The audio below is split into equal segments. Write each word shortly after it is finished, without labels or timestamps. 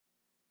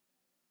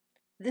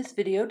This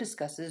video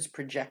discusses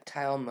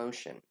projectile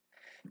motion.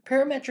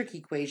 Parametric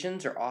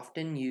equations are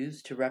often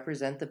used to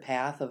represent the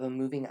path of a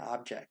moving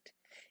object.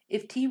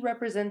 If t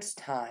represents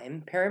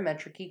time,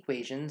 parametric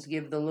equations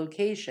give the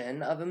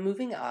location of a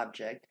moving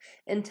object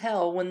and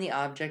tell when the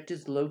object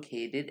is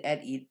located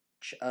at each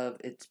of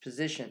its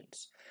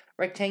positions.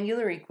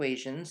 Rectangular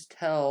equations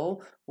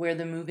tell where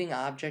the moving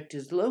object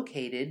is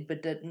located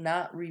but do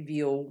not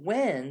reveal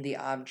when the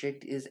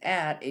object is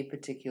at a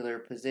particular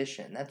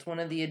position. That's one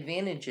of the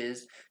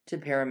advantages to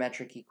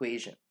parametric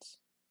equations.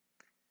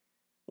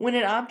 When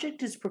an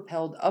object is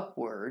propelled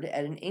upward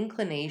at an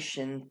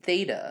inclination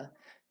theta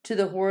to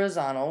the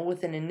horizontal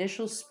with an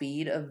initial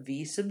speed of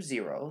v sub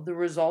 0, the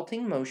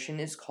resulting motion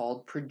is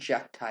called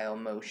projectile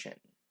motion.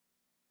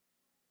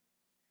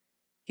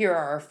 Here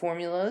are our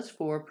formulas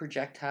for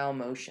projectile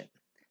motion.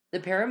 The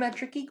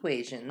parametric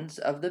equations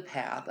of the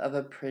path of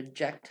a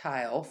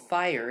projectile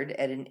fired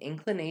at an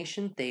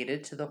inclination theta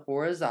to the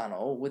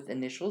horizontal with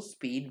initial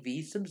speed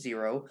v sub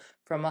 0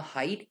 from a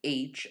height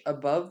h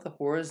above the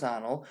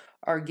horizontal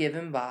are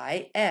given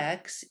by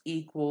x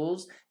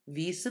equals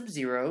v sub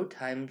 0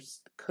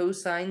 times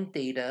cosine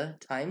theta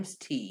times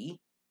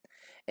t,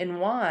 and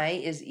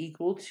y is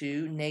equal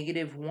to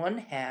negative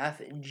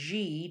 1/2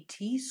 g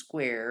t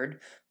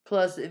squared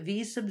plus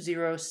v sub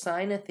 0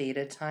 sine of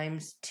theta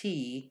times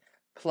t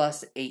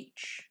plus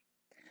h.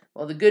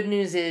 Well, the good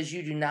news is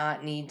you do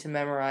not need to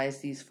memorize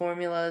these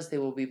formulas. They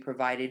will be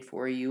provided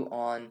for you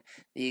on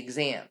the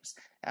exams.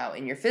 Now,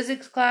 in your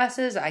physics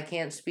classes, I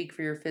can't speak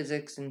for your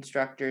physics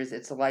instructors.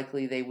 It's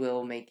likely they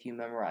will make you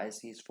memorize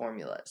these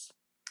formulas.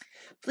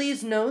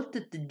 Please note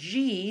that the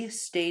g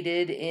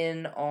stated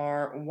in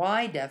our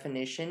y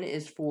definition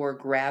is for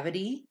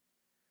gravity.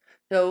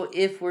 So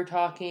if we're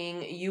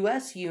talking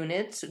US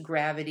units,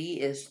 gravity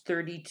is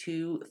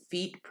 32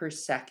 feet per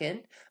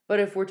second. But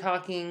if we're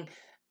talking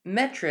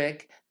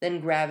metric, then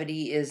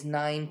gravity is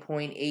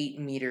 9.8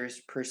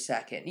 meters per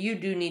second. You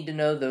do need to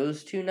know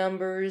those two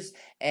numbers,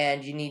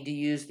 and you need to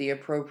use the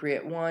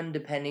appropriate one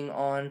depending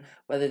on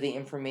whether the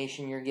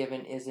information you're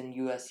given is in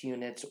US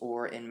units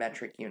or in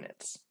metric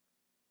units.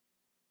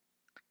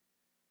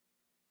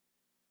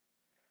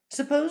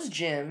 Suppose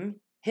Jim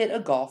hit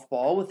a golf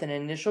ball with an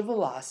initial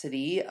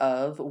velocity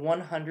of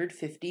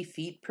 150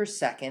 feet per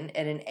second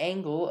at an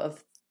angle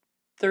of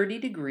 30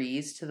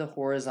 degrees to the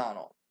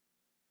horizontal.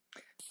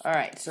 All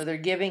right, so they're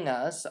giving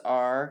us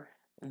our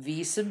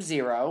v sub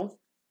 0.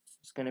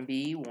 It's going to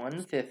be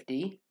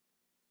 150.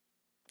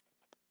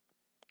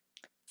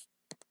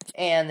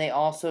 And they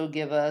also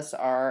give us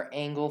our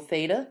angle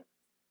theta.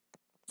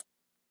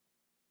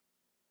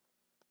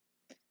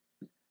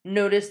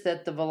 Notice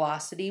that the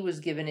velocity was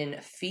given in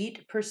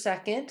feet per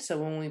second,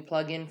 so when we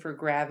plug in for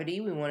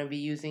gravity, we want to be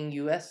using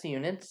US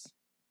units.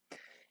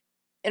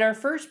 In our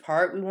first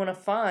part, we want to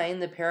find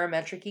the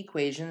parametric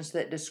equations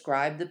that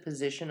describe the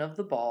position of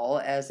the ball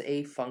as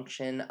a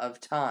function of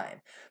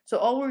time. So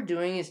all we're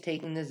doing is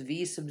taking this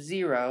v sub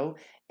 0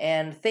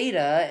 and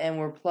theta, and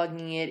we're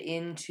plugging it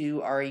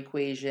into our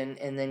equation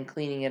and then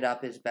cleaning it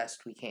up as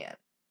best we can.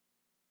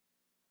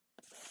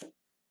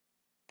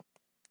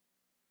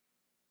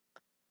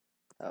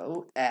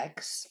 So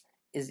x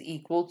is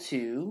equal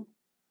to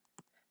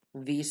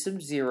v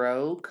sub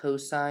 0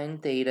 cosine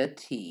theta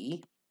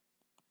t.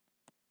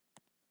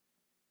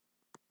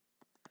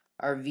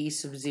 Our v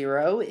sub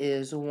 0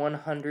 is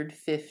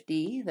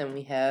 150. Then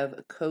we have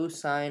a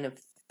cosine of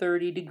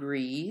 30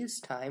 degrees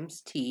times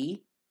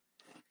t.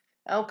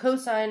 Now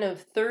cosine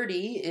of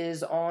 30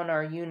 is on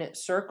our unit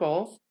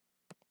circle.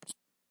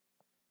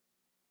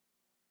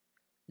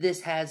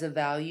 This has a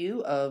value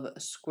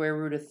of square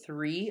root of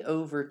 3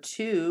 over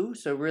 2.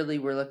 So really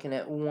we're looking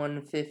at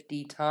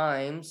 150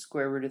 times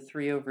square root of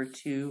 3 over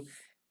 2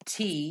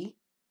 t.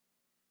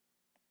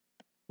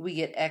 We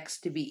get x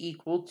to be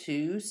equal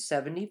to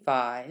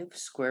 75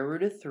 square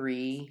root of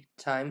 3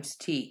 times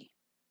t.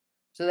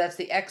 So that's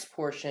the x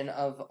portion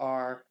of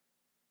our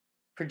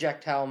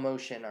projectile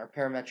motion, our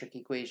parametric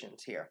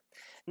equations here.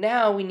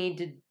 Now we need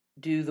to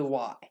do the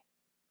y.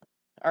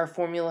 Our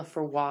formula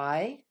for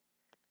y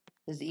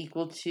is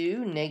equal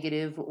to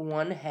negative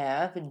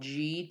 1/2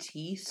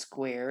 gt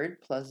squared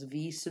plus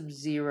v sub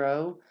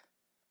 0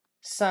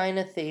 sine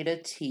of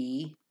theta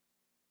t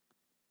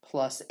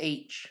plus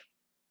h.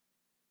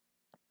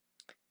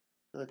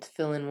 Let's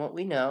fill in what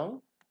we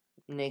know.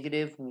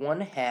 Negative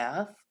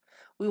 1/2.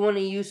 We want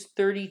to use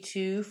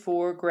 32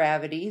 for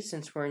gravity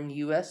since we're in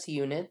US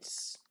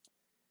units.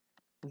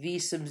 V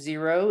sub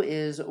 0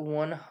 is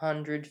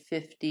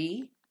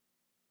 150.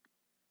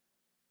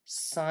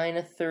 Sine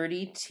of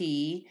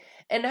 30t.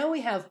 And now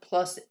we have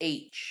plus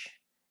h.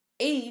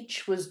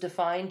 H was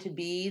defined to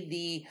be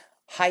the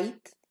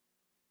height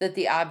that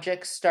the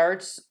object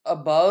starts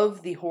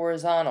above the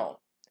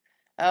horizontal.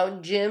 Now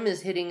Jim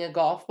is hitting a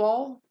golf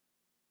ball.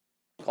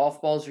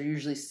 Golf balls are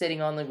usually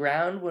sitting on the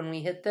ground when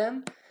we hit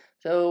them,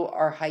 so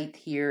our height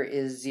here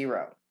is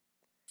 0.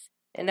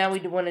 And now we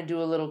want to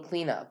do a little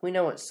cleanup. We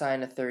know what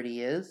sine of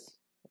 30 is.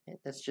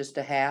 That's just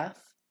a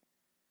half.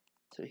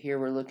 So here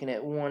we're looking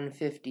at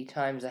 150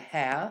 times a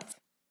half.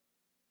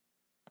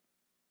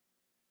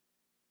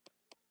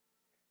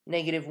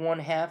 Negative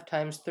 1/2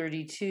 times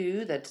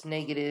 32, that's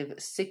negative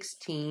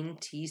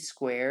 16t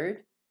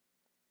squared.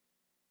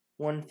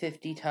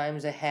 150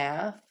 times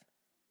 1/2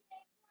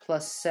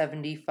 plus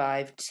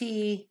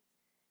 75t,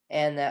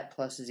 and that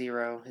plus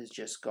 0 is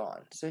just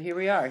gone. So here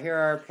we are. Here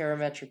are our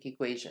parametric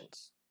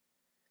equations.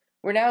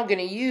 We're now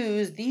going to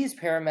use these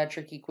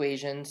parametric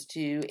equations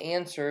to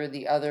answer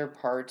the other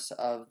parts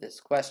of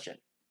this question.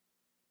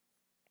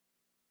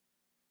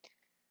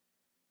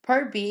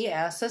 Part B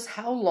asks us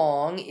how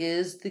long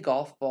is the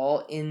golf ball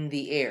in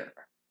the air?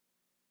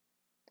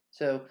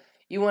 So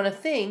you want to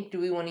think, do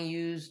we want to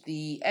use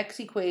the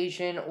x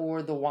equation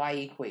or the y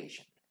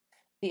equation?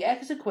 The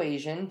x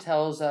equation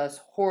tells us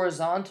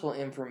horizontal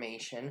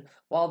information,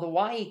 while the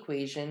y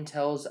equation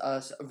tells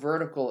us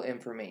vertical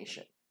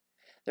information.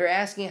 They're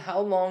asking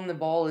how long the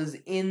ball is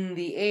in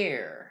the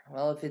air.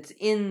 Well, if it's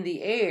in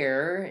the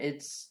air,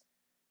 it's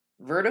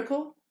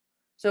vertical,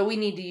 so we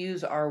need to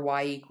use our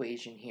y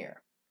equation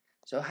here.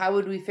 So how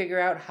would we figure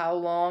out how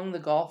long the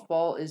golf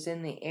ball is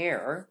in the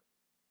air?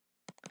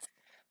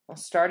 Well,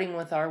 starting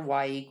with our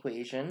y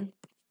equation,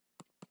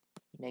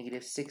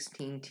 negative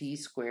 16t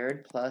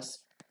squared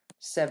plus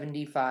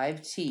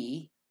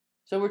 75t.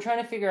 So we're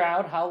trying to figure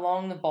out how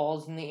long the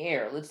ball's in the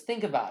air. Let's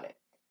think about it.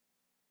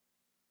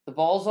 The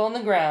ball's on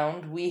the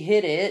ground, we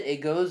hit it,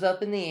 it goes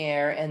up in the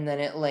air, and then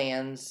it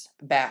lands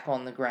back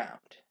on the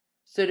ground.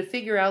 So to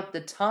figure out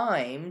the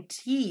time,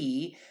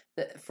 t,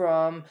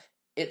 from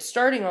it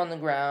starting on the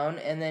ground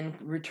and then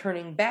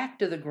returning back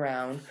to the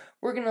ground,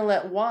 we're going to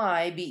let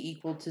y be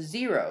equal to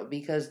 0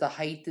 because the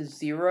height is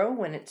 0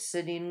 when it's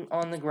sitting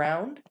on the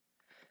ground.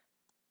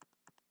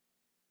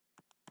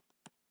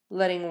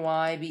 Letting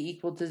y be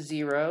equal to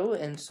 0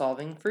 and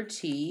solving for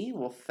t,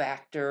 we'll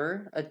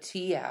factor a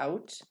t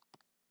out,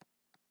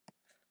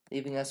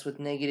 leaving us with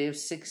negative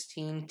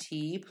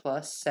 16t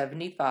plus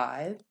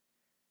 75.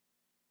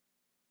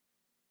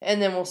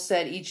 And then we'll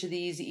set each of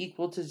these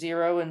equal to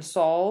 0 and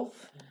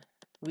solve.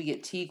 We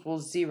get t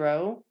equals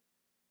 0.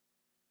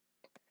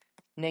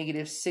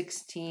 Negative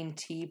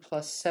 16t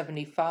plus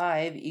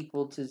 75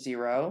 equal to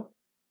 0.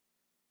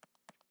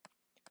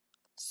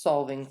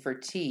 Solving for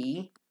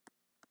t,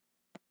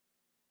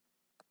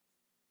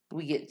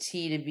 we get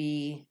t to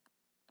be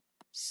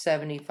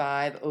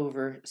 75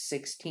 over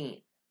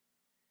 16.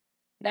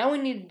 Now we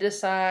need to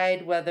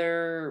decide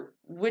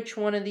which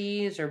one of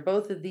these or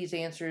both of these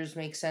answers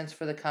make sense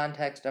for the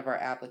context of our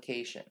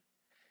application.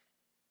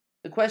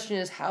 The question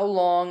is, how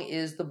long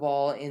is the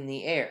ball in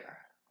the air?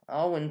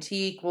 Well, when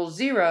t equals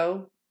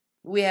 0,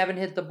 we haven't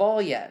hit the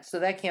ball yet, so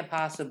that can't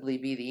possibly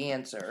be the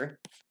answer.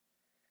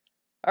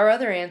 Our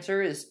other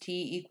answer is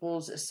t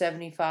equals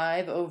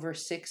 75 over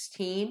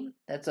 16.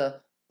 That's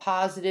a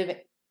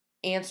positive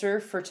answer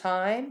for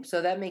time,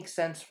 so that makes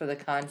sense for the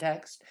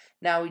context.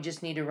 Now we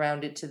just need to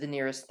round it to the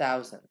nearest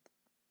thousandth.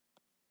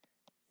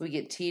 We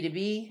get t to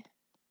be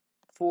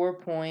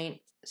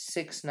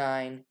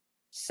 4.69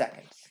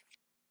 seconds.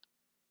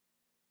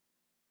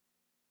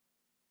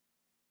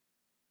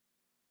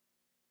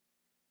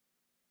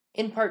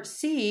 In part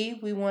C,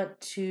 we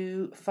want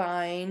to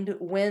find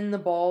when the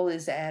ball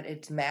is at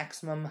its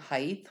maximum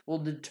height. We'll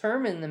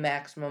determine the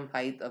maximum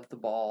height of the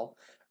ball,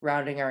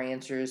 rounding our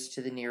answers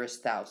to the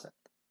nearest thousandth.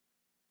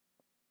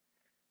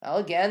 Well,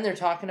 again, they're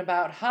talking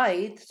about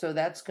height, so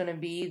that's going to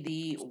be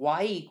the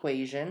y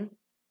equation.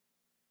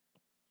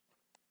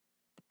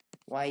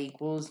 Y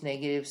equals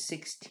negative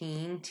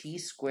 16t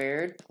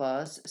squared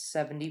plus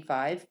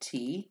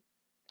 75t.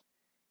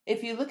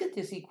 If you look at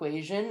this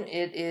equation,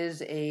 it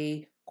is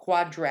a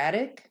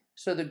quadratic,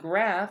 so the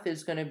graph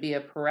is going to be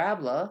a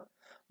parabola.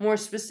 More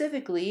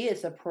specifically,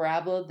 it's a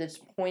parabola that's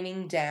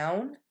pointing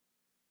down,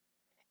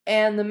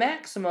 and the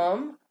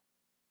maximum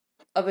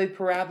of a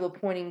parabola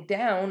pointing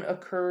down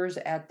occurs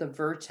at the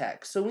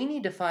vertex. So we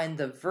need to find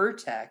the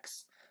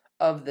vertex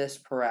of this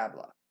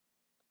parabola.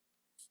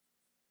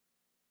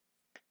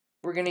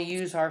 We're going to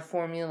use our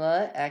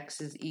formula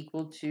x is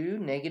equal to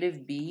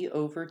negative b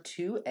over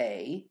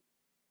 2a.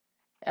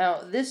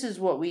 Now, this is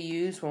what we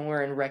use when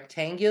we're in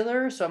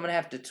rectangular, so I'm going to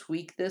have to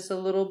tweak this a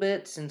little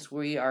bit since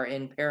we are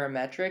in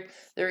parametric.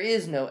 There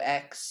is no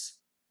x.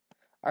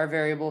 Our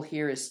variable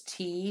here is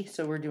t,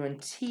 so we're doing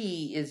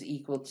t is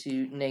equal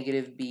to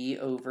negative b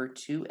over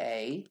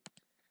 2a.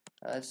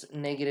 That's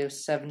negative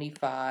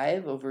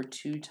 75 over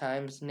 2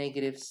 times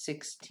negative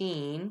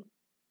 16.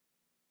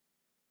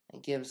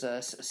 It gives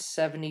us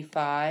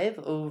 75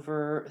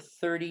 over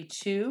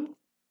 32,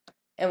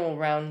 and we'll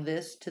round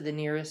this to the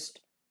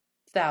nearest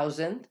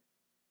thousandth.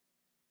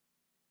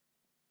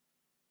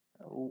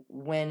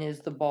 When is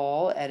the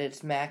ball at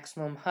its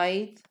maximum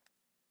height?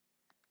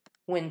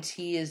 When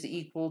t is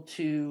equal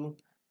to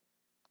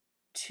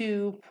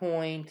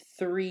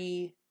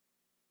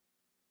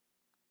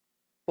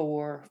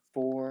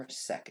 2.344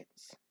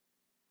 seconds.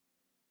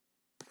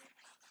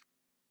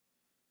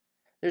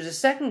 There's a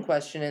second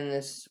question in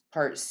this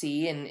part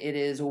C, and it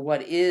is,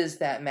 what is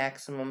that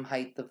maximum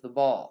height of the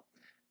ball?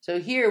 So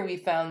here we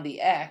found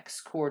the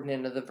x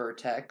coordinate of the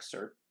vertex,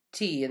 or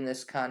t in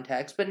this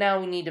context, but now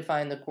we need to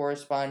find the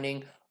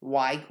corresponding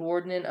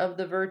y-coordinate of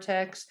the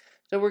vertex.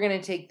 So we're going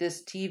to take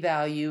this t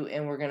value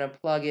and we're going to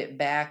plug it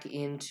back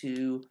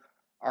into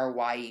our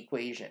y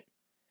equation.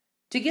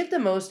 To get the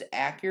most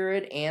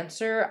accurate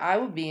answer, I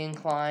would be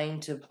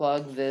inclined to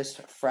plug this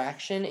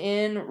fraction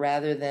in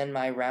rather than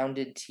my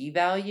rounded t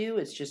value.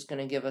 It's just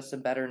going to give us a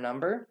better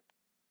number.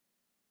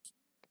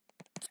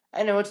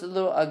 I know it's a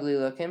little ugly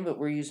looking, but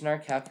we're using our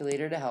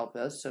calculator to help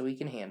us so we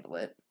can handle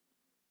it.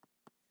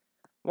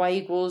 Y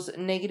equals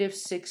negative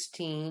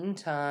 16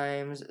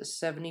 times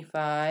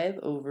 75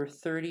 over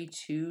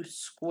 32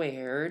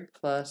 squared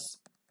plus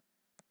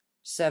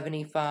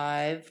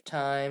 75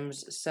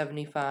 times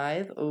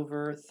 75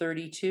 over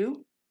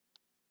 32.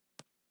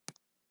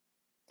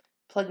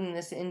 Plugging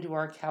this into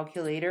our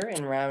calculator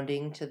and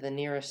rounding to the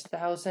nearest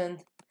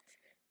thousandth,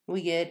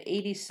 we get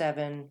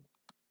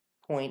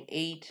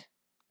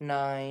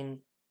 87.891,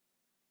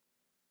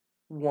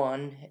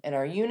 and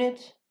our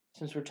unit,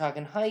 since we're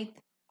talking height,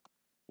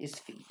 is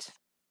feet.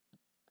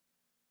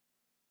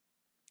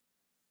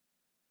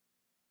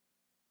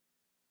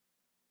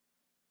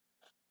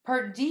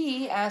 Part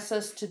D asks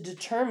us to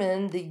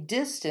determine the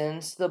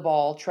distance the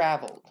ball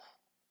traveled.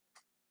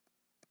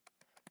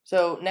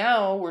 So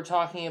now we're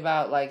talking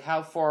about like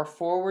how far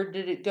forward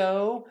did it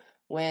go.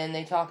 When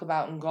they talk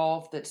about in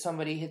golf that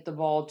somebody hit the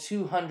ball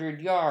 200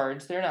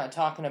 yards, they're not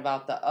talking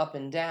about the up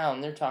and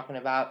down. They're talking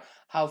about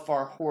how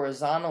far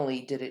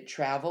horizontally did it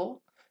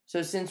travel.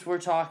 So since we're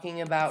talking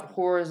about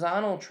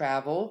horizontal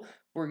travel,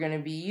 we're going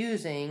to be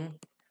using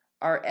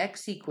our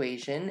x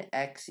equation.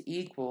 X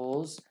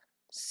equals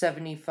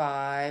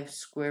 75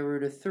 square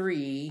root of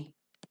 3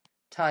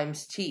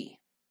 times t.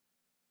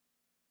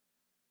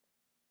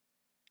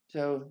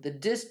 So the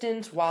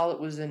distance while it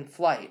was in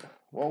flight.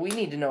 Well, we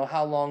need to know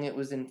how long it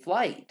was in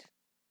flight.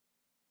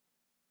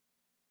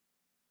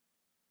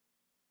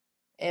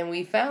 And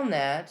we found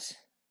that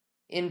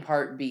in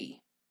part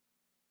B.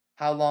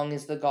 How long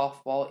is the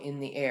golf ball in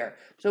the air?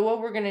 So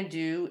what we're going to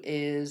do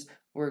is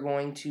we're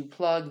going to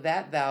plug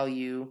that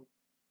value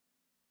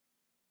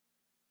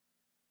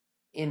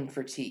in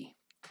for t.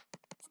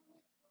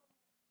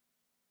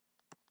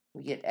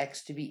 We get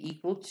x to be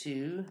equal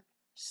to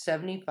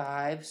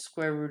 75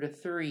 square root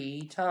of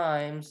 3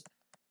 times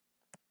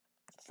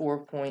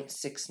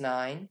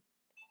 4.69.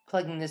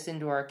 Plugging this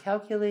into our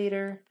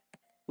calculator,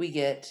 we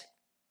get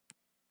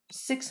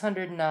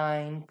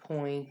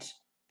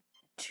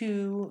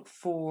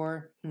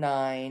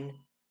 609.249,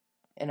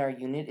 and our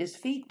unit is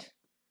feet.